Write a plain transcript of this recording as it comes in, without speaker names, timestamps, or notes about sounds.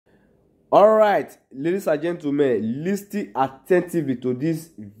All right, ladies and gentlemen, listen attentively to this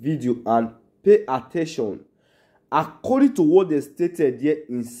video and pay attention. According to what they stated here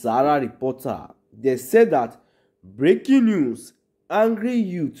in Sahara Reporter, they said that breaking news: angry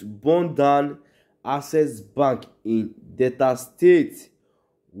youth burn down Access Bank in Delta State,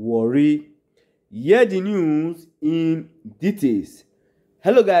 Warri. Hear the news in details.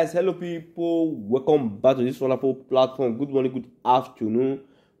 Hello guys, hello people, welcome back to this wonderful platform. Good morning, good afternoon,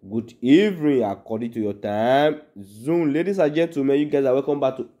 good evening according to your time zone. Ladies and gentlemen, you guys are welcome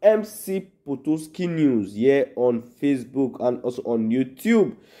back to MC POTOSKI News here on Facebook and also on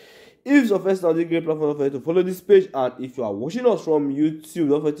YouTube. If it's your first time on this great platform, don't forget to follow this page, and if you are watching us from YouTube,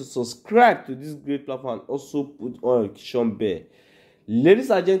 don't forget to subscribe to this great platform and also put on a notification bell.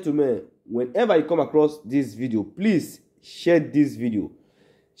 Ladies and gentlemen, whenever you come across this video, please share this video.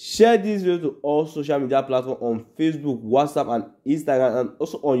 Share this video to all social media platforms on Facebook, WhatsApp, and Instagram, and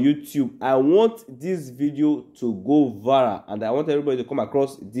also on YouTube. I want this video to go viral, and I want everybody to come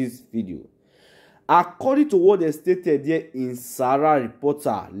across this video. According to what they stated here in Sahara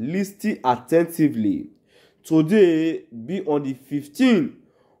Reporter, listen attentively. Today be on the 15th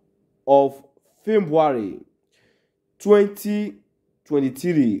of February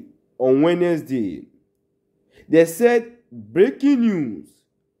 2023 on Wednesday. They said breaking news: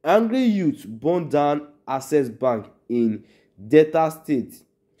 angry youth burn down Access Bank in Delta State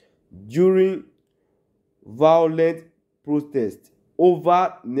during violent protest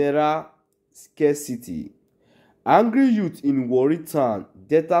over naira scarcity. Angry youth in Warri Town,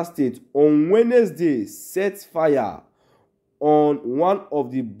 Delta State, on Wednesday set fire on one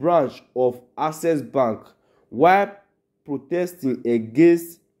of the branch of Access Bank while protesting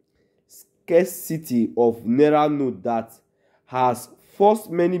against scarcity of naira note that has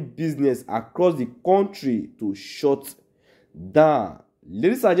forced many businesses across the country to shut down.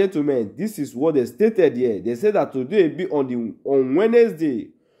 Ladies and gentlemen, this is what they stated here. They said that today be on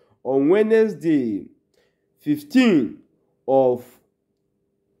Wednesday 15th of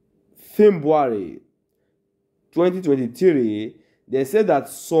February 2023. They said that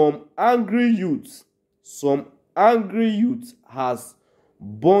some angry youth has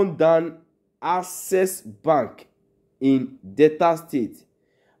burned down Access Bank in Delta State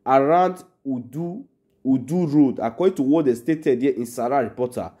around Udu Road, according to what they stated here in Sahara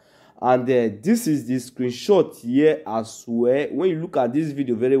Reporter. And this is the screenshot here as well. When you look at this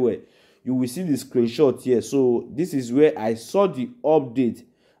video very well, you will see the screenshot here. So this is where I saw the update,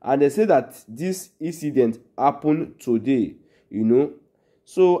 and they say that this incident happened today,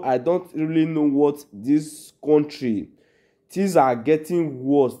 so I don't really know what this country, things are getting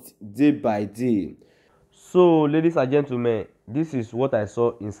worse day by day. So ladies and gentlemen, this is what I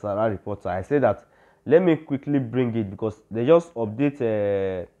saw in Sahara Reporter. I said that let me quickly bring it because they just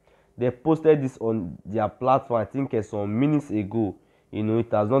update. They posted this on their platform, I think some minutes ago.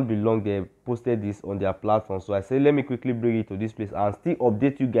 It has not been long they posted this on their platform. So I said let me quickly bring it to this place and still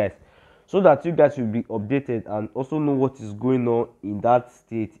update you guys, so that you guys will be updated and also know what is going on in that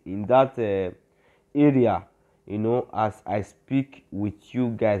state, in that area, as I speak with you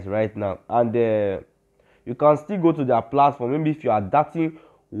guys right now. And you can still go to their platform. Maybe if you are doubting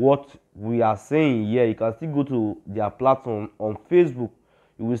what we are saying here, you can still go to their platform on Facebook.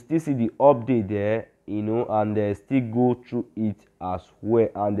 You will still see the update there, and still go through it as well.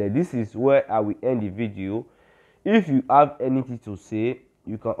 And this is where I will end the video. If you have anything to say,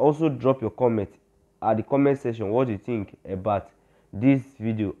 you can also drop your comment at the comment section what you think about this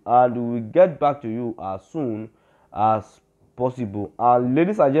video, and we will get back to you as soon as possible. And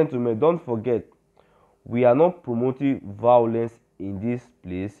ladies and gentlemen, don't forget, we are not promoting violence in this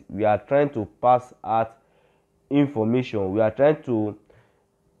place. We are trying to pass out information. We are trying to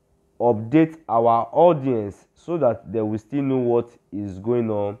update our audience so that they will still know what is going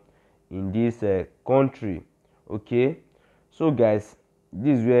on in this country. Okay, so guys,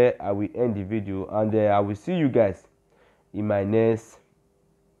 this is where I will end the video, and I will see you guys in my next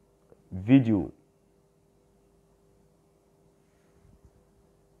video.